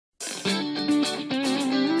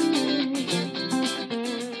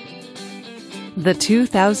The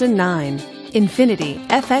 2009 Infiniti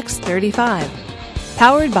FX35.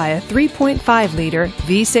 Powered by a 3.5-liter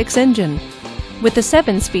V6 engine. With a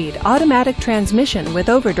 7-speed automatic transmission with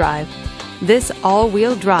overdrive, this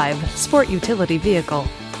all-wheel drive sport utility vehicle,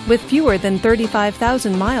 with fewer than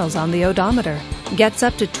 35,000 miles on the odometer, gets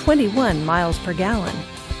up to 21 miles per gallon.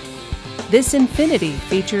 This Infiniti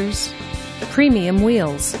features premium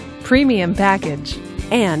wheels, premium package,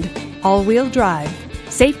 and all-wheel drive.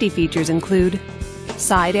 Safety features include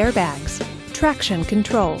side airbags, traction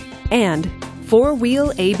control, and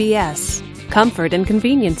 4-wheel ABS. Comfort and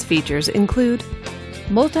convenience features include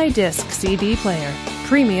multi-disc CD player,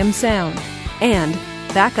 premium sound, and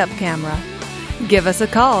backup camera. Give us a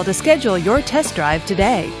call to schedule your test drive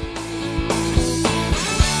today.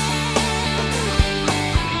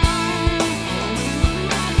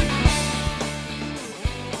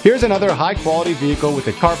 Here's another high-quality vehicle with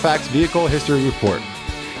a Carfax Vehicle History Report.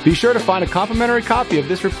 Be sure to find a complimentary copy of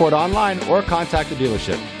this report online or contact the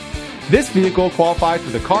dealership. This vehicle qualifies for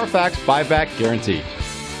the Carfax Buyback Guarantee.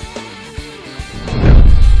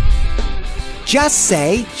 Just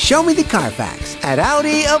say, "Show me the Carfax" at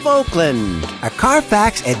Audi of Oakland, a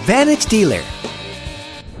Carfax Advantage dealer.